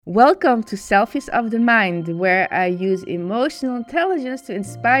Welcome to Selfies of the Mind, where I use emotional intelligence to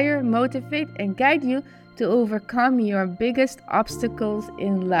inspire, motivate, and guide you to overcome your biggest obstacles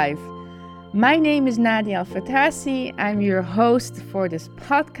in life. My name is Nadia Al-Fatasi. I'm your host for this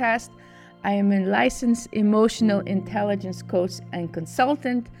podcast. I am a licensed emotional intelligence coach and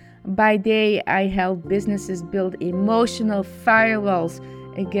consultant. By day, I help businesses build emotional firewalls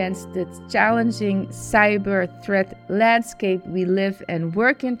against the challenging cyber threat landscape we live and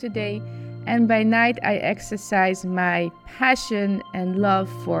work in today. And by night, I exercise my passion and love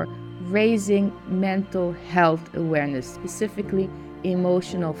for raising mental health awareness, specifically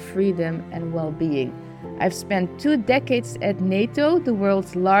emotional freedom and well-being. I've spent 2 decades at NATO, the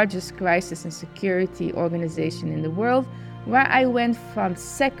world's largest crisis and security organization in the world, where I went from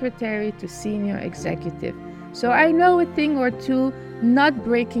secretary to senior executive. So I know a thing or two, not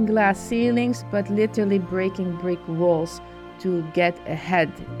breaking glass ceilings, but literally breaking brick walls to get ahead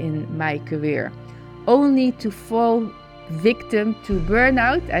in my career. Only to fall victim to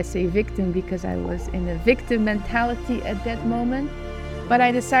burnout. I say victim because I was in a victim mentality at that moment. But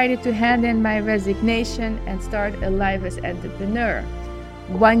I decided to hand in my resignation and start a life as entrepreneur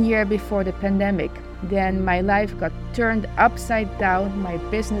 1 year before the pandemic. Then my life got turned upside down. My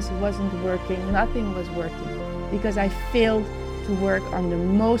business wasn't working. Nothing was working because I failed to work on the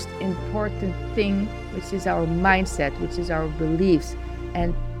most important thing, which is our mindset, which is our beliefs,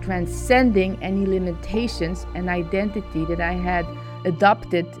 and transcending any limitations and identity that I had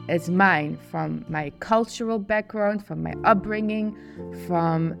adopted as mine from my cultural background, from my upbringing,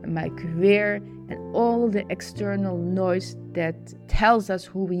 from my career, and all the external noise that tells us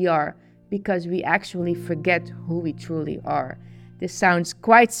who we are, because we actually forget who we truly are. This sounds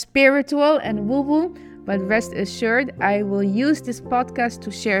quite spiritual and woo-woo, but rest assured, I will use this podcast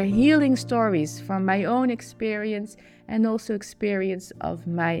to share healing stories from my own experience and also experience of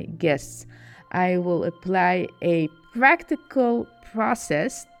my guests. I will apply a practical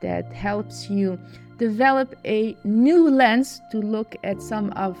process that helps you develop a new lens to look at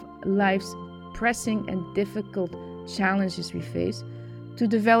some of life's pressing and difficult challenges we face, to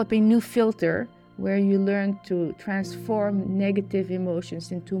develop a new filter where you learn to transform negative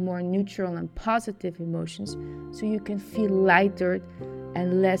emotions into more neutral and positive emotions so you can feel lighter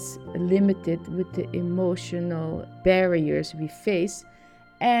and less limited with the emotional barriers we face,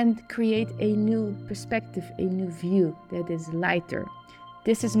 and create a new perspective, a new view that is lighter.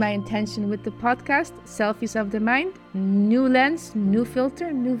 This is my intention with the podcast, Selfies of the Mind, new lens, new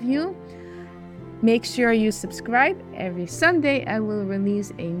filter, new view. Make sure you subscribe. Every Sunday I will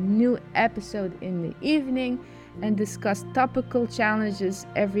release a new episode in the evening and discuss topical challenges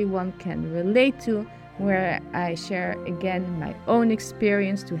everyone can relate to, where I share again my own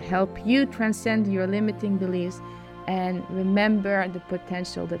experience to help you transcend your limiting beliefs and remember the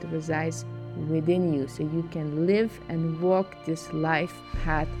potential that resides within you so you can live and walk this life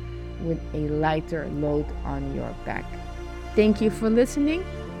path with a lighter load on your back. Thank you for listening.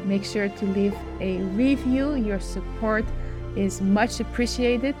 Make sure to leave a review. Your support is much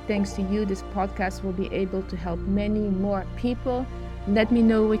appreciated. Thanks to you, this podcast will be able to help many more people. Let me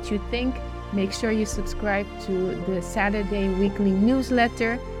know what you think. Make sure you subscribe to the Saturday weekly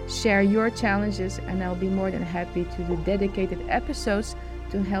newsletter. Share your challenges, and I'll be more than happy to do dedicated episodes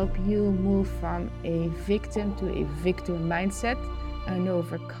to help you move from a victim to a victor mindset and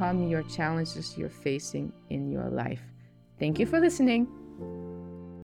overcome your challenges you're facing in your life. Thank you for listening.